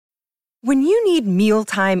When you need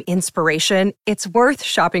mealtime inspiration, it's worth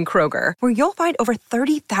shopping Kroger, where you'll find over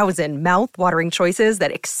 30,000 mouth-watering choices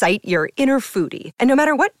that excite your inner foodie. And no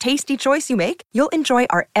matter what tasty choice you make, you'll enjoy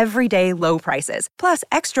our everyday low prices, plus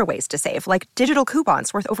extra ways to save, like digital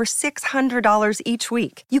coupons worth over $600 each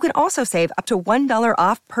week. You can also save up to $1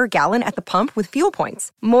 off per gallon at the pump with fuel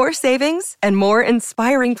points. More savings and more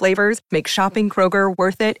inspiring flavors make shopping Kroger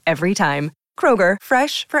worth it every time. Kroger,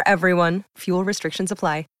 fresh for everyone. Fuel restrictions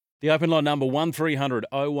apply. The open line number 1300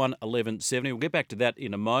 01 1170. We'll get back to that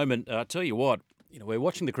in a moment. I tell you what, we were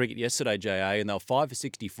watching the cricket yesterday, JA, and they were 5 for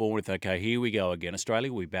 64 with, okay, here we go again.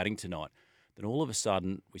 Australia will be batting tonight. Then all of a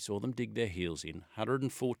sudden, we saw them dig their heels in.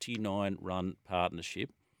 149-run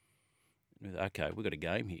partnership. Okay, we've got a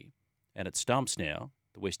game here. And it stumps now.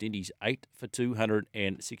 The West Indies 8 for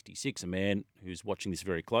 266. A man who's watching this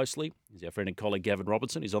very closely is our friend and colleague Gavin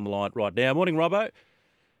Robertson. He's on the line right now. Morning, Robbo.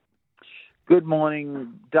 Good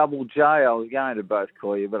morning, Double J. I was going to both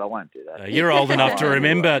call you, but I won't do that. You're old enough to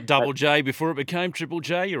remember Double J before it became Triple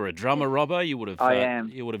J. You're a drummer, Robbo. You would have. I am.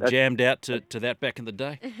 You would have jammed out to that back in the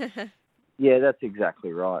day. Yeah, that's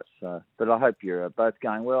exactly right. So, but I hope you're both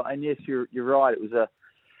going well. And yes, you're right. It was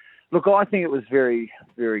look. I think it was very,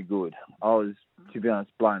 very good. I was, to be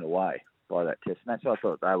honest, blown away by that test match. I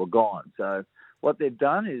thought they were gone. So what they've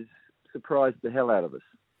done is surprised the hell out of us.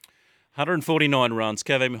 149 runs.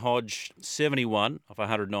 Gavin Hodge, 71 off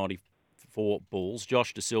 194 balls.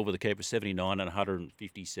 Josh De Silva, the keeper, 79 and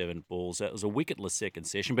 157 balls. That was a wicketless second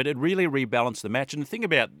session, but it really rebalanced the match. And the thing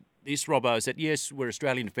about this, Robbo, is that, yes, we're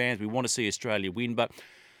Australian fans. We want to see Australia win, but,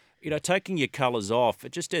 taking your colours off,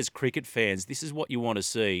 just as cricket fans, this is what you want to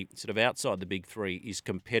see, sort of outside the big three, is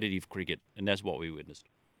competitive cricket, and that's what we witnessed.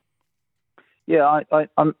 Yeah,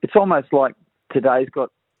 it's almost like today's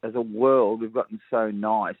got, as a world, we've gotten so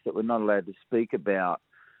nice that we're not allowed to speak about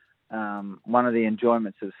one of the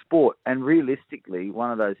enjoyments of sport. And realistically, one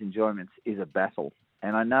of those enjoyments is a battle.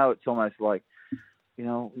 And I know it's almost like, we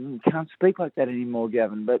can't speak like that anymore,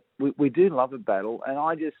 Gavin, but we do love a battle. And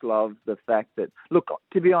I just love the fact that, look,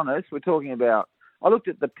 to be honest, we're talking about, I looked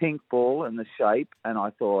at the pink ball and the shape, and I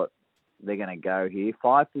thought, they're going to go here.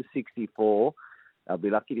 5 for 64. They'll be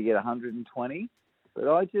lucky to get 120. But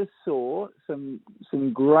I just saw some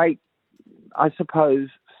great, I suppose,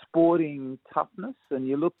 sporting toughness. And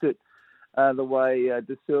you looked at the way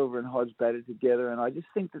De Silva and Hodge batted together, and I just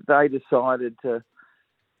think that they decided to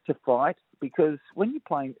fight, because when you're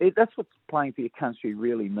playing, that's what playing for your country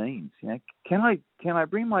really means. Can I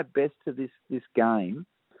bring my best to this game?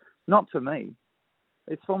 Not for me.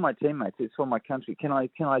 It's for my teammates. It's for my country. Can I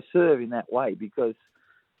serve in that way? Because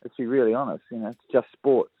let's be really honest, it's just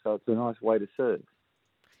sport, so it's a nice way to serve.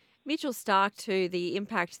 Mitchell Starc too, the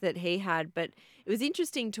impact that he had, but it was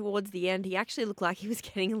interesting towards the end. He actually looked like he was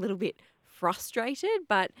getting a little bit frustrated,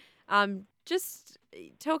 but just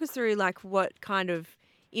talk us through what kind of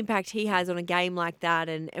impact he has on a game like that,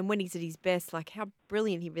 and when he's at his best, how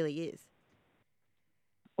brilliant he really is.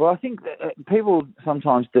 Well, I think that people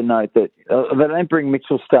sometimes denote that they don't bring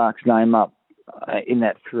Mitchell Starc's name up in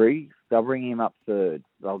that three. They'll bring him up third.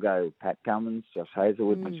 They'll go Pat Cummins, Josh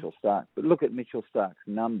Hazlewood, Mitchell Starc. But look at Mitchell Starc's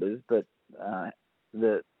numbers, but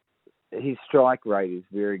his strike rate is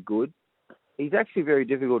very good. He's actually very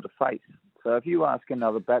difficult to face. So if you ask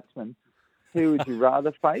another batsman, who would you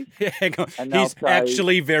rather face? He's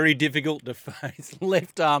actually very difficult to face.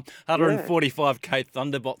 Left arm, 145k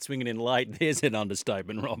thunderbolt swinging in late. There's an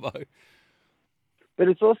understatement, Robbo. But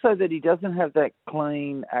it's also that he doesn't have that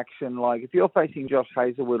clean action. Like if you're facing Josh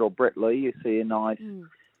Hazlewood or Brett Lee, you see a nice,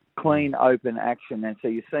 clean, open action. And so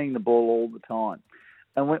you're seeing the ball all the time.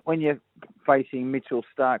 And when you're facing Mitchell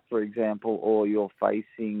Starc, for example, or you're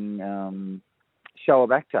facing Shoaib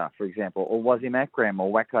Akhtar, for example, or Wasim Akram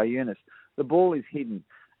or Waqar Younis, the ball is hidden.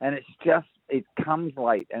 And it comes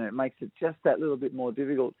late, and it makes it just that little bit more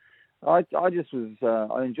difficult. I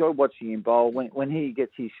enjoyed watching him bowl. When he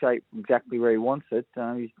gets his shape exactly where he wants it,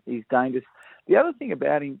 he's dangerous. The other thing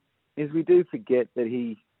about him is we do forget that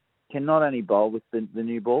he can not only bowl with the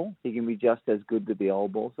new ball, he can be just as good with the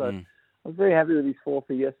old ball. So I was very happy with his 4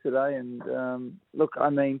 for yesterday. And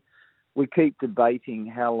we keep debating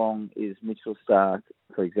how long is Mitchell Starc,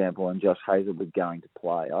 for example, and Josh Hazlewood going to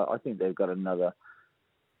play. I think they've got another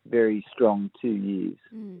very strong 2 years.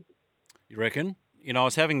 You reckon? I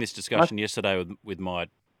was having this discussion yesterday with my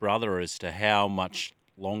brother as to how much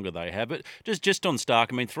longer they have. But just on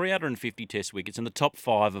Starc, 350 test wickets in the top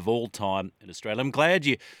 5 of all time in Australia. I'm glad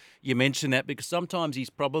you mentioned that, because sometimes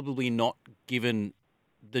he's probably not given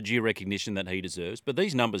the due recognition that he deserves. But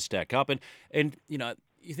these numbers stack up. And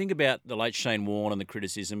You think about the late Shane Warne and the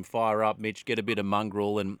criticism, fire up, Mitch, get a bit of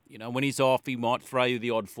mongrel, and, when he's off, he might throw you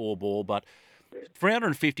the odd 4-ball, but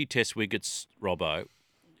 350 test wickets, Robbo,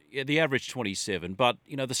 yeah, the average 27, but,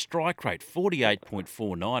 the strike rate,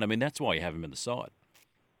 48.49. I mean, that's why you have him in the side.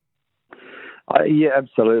 Yeah,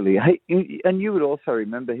 absolutely. And you would also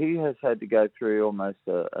remember he has had to go through almost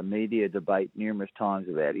a media debate numerous times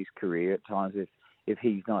about his career, at times if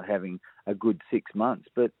he's not having a good 6 months.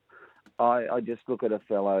 But I just look at a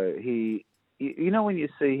fellow, when you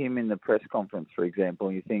see him in the press conference, for example,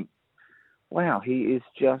 you think, wow, he is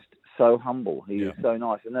just so humble. He is so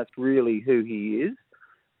nice, and that's really who he is.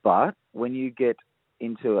 But when you get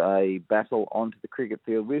into a battle onto the cricket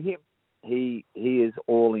field with him, he is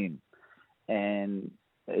all in. And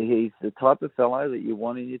he's the type of fellow that you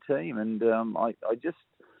want in your team. And I just,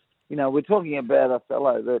 we're talking about a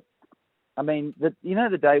fellow that,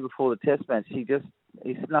 the day before the test match, he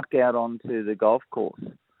snuck out onto the golf course.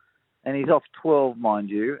 And he's off 12, mind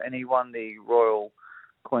you, and he won the Royal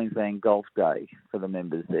Queensland Golf Day for the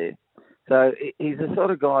members there. So he's the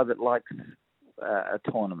sort of guy that likes a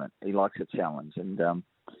tournament. He likes a challenge. And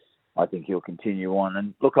I think he'll continue on.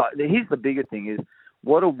 And look, here's the bigger thing is,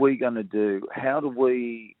 what are we going to do? How do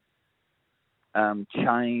we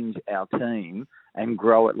change our team and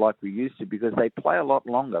grow it like we used to? Because they play a lot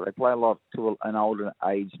longer. They play a lot to an older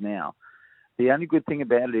age now. The only good thing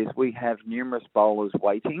about it is we have numerous bowlers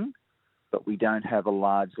waiting, but we don't have a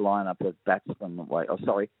large lineup of batters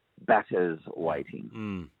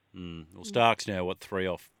waiting. Well, Stark's now, 3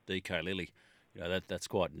 off DK Lilly. That's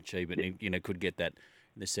quite an achievement. He, could get that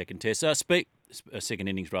in the second test. Second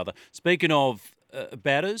innings, rather. Speaking of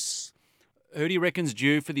batters, who do you reckon's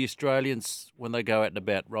due for the Australians when they go out and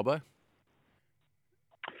about, Robbo?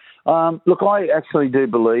 Look, I actually do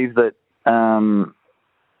believe that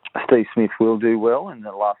Steve Smith will do well in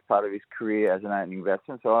the last part of his career as an opening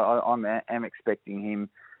batsman, so I'm expecting him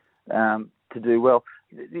to do well.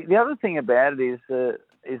 The other thing about it is that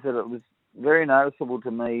it was very noticeable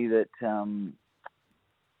to me that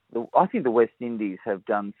I think the West Indies have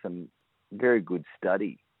done some very good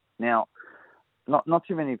study. Now, not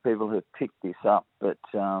too many people have picked this up, but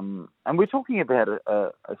and we're talking about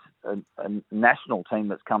a national team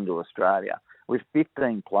that's come to Australia with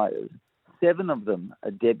 15 players. 7 of them are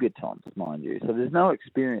debutants, mind you, so there's no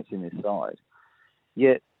experience in this side.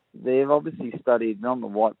 Yet they've obviously studied, and on the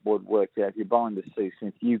whiteboard worked out, if you're bowling to Steve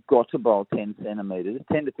Smith, you've got to bowl 10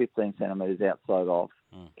 to 15 centimetres outside off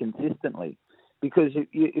consistently. Because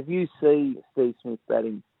if you see Steve Smith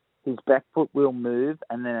batting, his back foot will move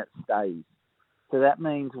and then it stays. So that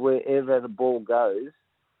means wherever the ball goes,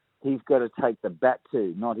 he's got to take the bat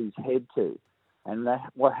to, not his head to. And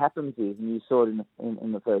what happens is, and you saw it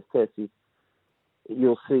in the first test, is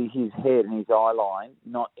you'll see his head and his eye line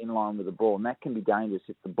not in line with the ball. And that can be dangerous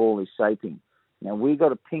if the ball is shaping. Now, we've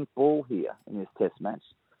got a pink ball here in this test match,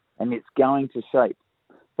 and it's going to shape.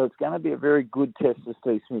 So it's going to be a very good test for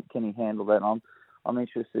Steve Smith. Can he handle that? I'm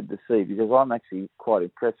interested to see, because I'm actually quite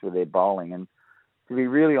impressed with their bowling. And to be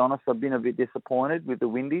really honest, I've been a bit disappointed with the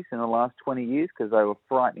Windies in the last 20 years because they were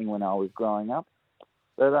frightening when I was growing up.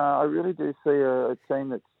 But I really do see a team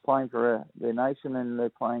that's playing for their nation, and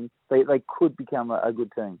they could become a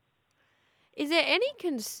good team. Is there any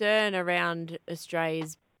concern around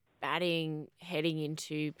Australia's batting heading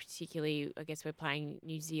into, particularly, I guess we're playing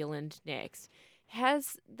New Zealand next?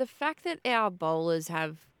 Has the fact that our bowlers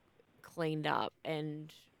have cleaned up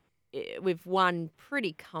and we've won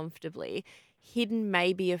pretty comfortably hidden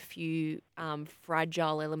maybe a few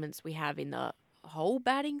fragile elements we have in the whole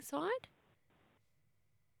batting side?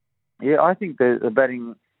 Yeah, I think the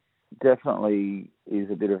batting definitely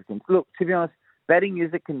is a bit of a concern. Look, to be honest, batting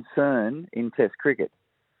is a concern in Test cricket,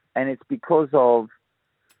 and it's because of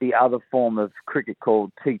the other form of cricket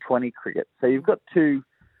called T20 cricket. So you've got two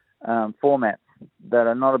formats that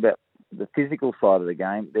are not about the physical side of the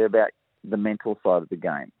game, they're about the mental side of the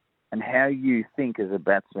game. And how you think as a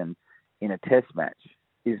batsman in a Test match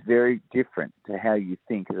is very different to how you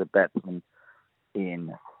think as a batsman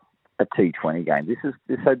in a T20 game. This is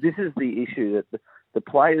the issue that the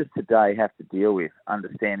players today have to deal with,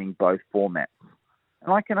 understanding both formats.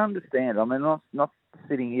 And I can understand. I mean, not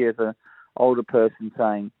sitting here as an older person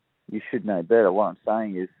saying you should know better. What I'm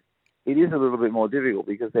saying is it is a little bit more difficult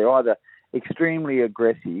because they're either extremely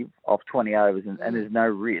aggressive off 20 overs and there's no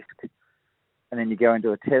risk. And then you go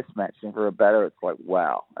into a Test match, and for a batter, it's like,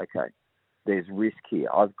 wow, okay, there's risk here.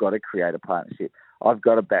 I've got to create a partnership. I've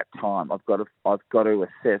got to bat time. I've got to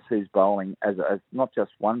assess who's bowling as not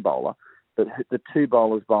just one bowler, but the two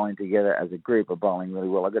bowlers bowling together as a group are bowling really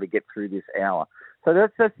well. I've got to get through this hour. So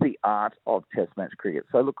that's the art of Test match cricket.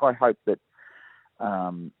 So look, I hope that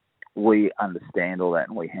we understand all that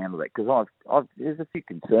and we handle that. Because there's a few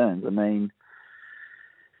concerns. I mean,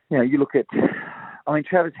 you look at,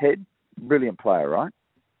 Travis Head, brilliant player, right?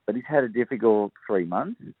 But he's had a difficult 3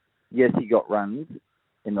 months. Yes, he got runs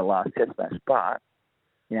in the last Test match, but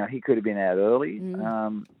he could have been out early.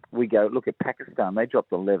 We go look at Pakistan; they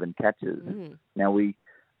dropped 11 catches. Now we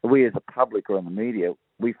as a public or in the media,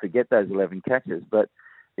 we forget those 11 catches. But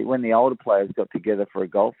when the older players got together for a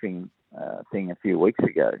golfing thing a few weeks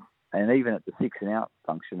ago, and even at the 6 and out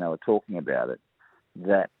function, they were talking about it.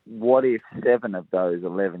 That what if 7 of those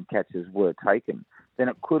 11 catches were taken? Then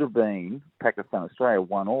it could have been Pakistan-Australia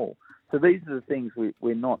 1-1. So these are the things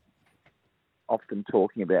we're not often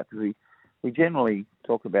talking about, because we generally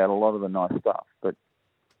talk about a lot of the nice stuff, but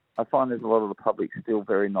I find there's a lot of the public still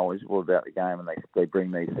very knowledgeable about the game, and they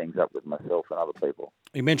bring these things up with myself and other people.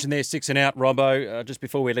 You mentioned there 6 and out, Robbo, just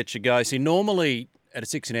before we let you go. See, normally at a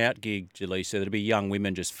 6 and out gig, Jaleesa, there'd be young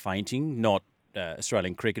women just fainting, not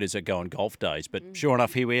Australian cricketers that go on golf days. But sure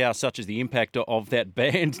enough, here we are, such is the impact of that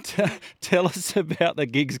ban. Tell us about the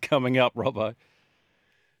gigs coming up, Robbo.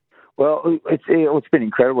 Well, it's been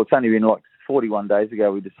incredible. It's only been like 41 days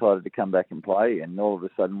ago we decided to come back and play, and all of a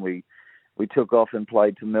sudden we took off and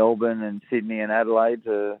played to Melbourne and Sydney and Adelaide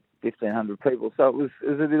to 1,500 people. So it was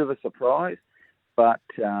a bit of a surprise. But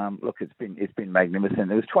look, it's been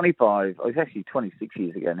magnificent. It was actually 26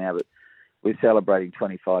 years ago now, but we're celebrating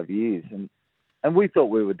 25 years, and we thought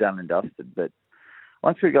we were done and dusted. But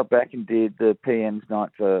once we got back and did the PM's night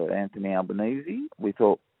for Anthony Albanese, we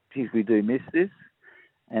thought, geez, we do miss this.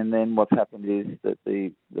 And then what's happened is that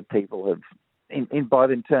the people have, by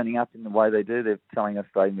them turning up in the way they do, they're telling us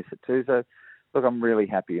they miss it too. So, look, I'm really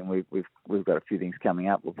happy, and we've got a few things coming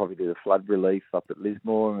up. We'll probably do the flood relief up at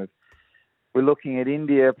Lismore, and we're looking at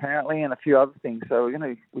India apparently, and a few other things. So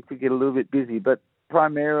we could get a little bit busy, but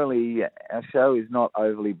primarily our show is not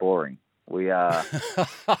overly boring. We are.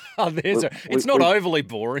 It's not overly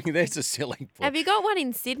boring. There's a selling point. Have you got one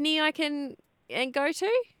in Sydney I can go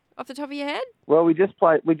to off the top of your head? Well, we just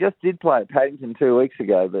did play at Paddington 2 weeks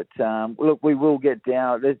ago, but look, we will get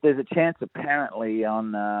down. There's a chance apparently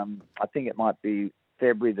on I think it might be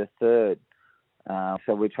February the 3rd.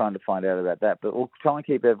 So we're trying to find out about that, but we'll try and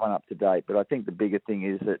keep everyone up to date. But I think the bigger thing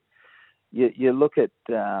is that you look at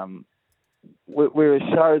we're a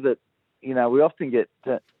show that we often get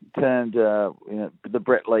turned. The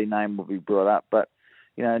Brett Lee name will be brought up, but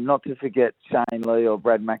not to forget Shane Lee or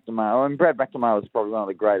Brad McNamara. I mean, Brad McNamara was probably one of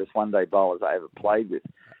the greatest one-day bowlers I ever played with.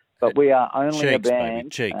 But we are only a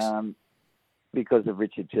band because of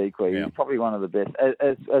Richard Cheekwee. Yeah. He's probably one of the best,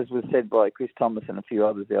 as was said by Chris Thomas and a few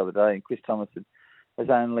others the other day. And Chris Thomas has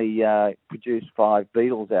only produced 5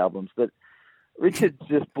 Beatles albums, but Richard's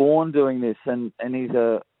just born doing this, and he's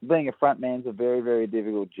being a front man's a very, very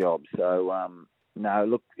difficult job. So no,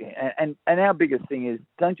 look, and our biggest thing is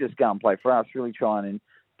don't just go and play for us. Really try and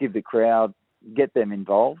give the crowd, get them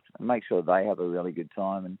involved, and make sure they have a really good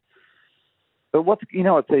time. But what's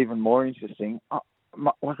even more interesting?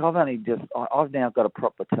 I've now got a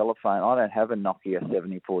proper telephone. I don't have a Nokia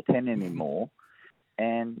 7410 anymore,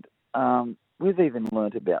 and we've even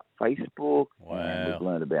learnt about Facebook. Wow. And we've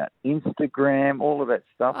learnt about Instagram, all of that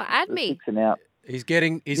stuff. Oh, add me. 6 and out. He's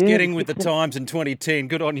getting with the times in 2010.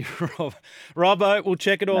 Good on you, Rob. Robbo, we'll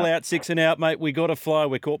check it all out. 6 and out, mate. We got to fly.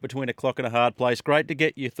 We're caught between a clock and a hard place. Great to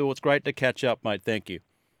get your thoughts. Great to catch up, mate. Thank you.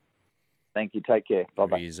 Thank you. Take care.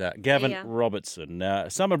 Bye-bye. He's Gavin Robertson.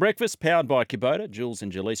 Summer breakfast powered by Kubota. Jules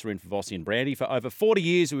and Jaleesa in for Vossi and Brandy. For over 40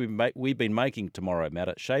 years, we've been making Tomorrow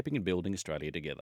Matter, shaping and building Australia together.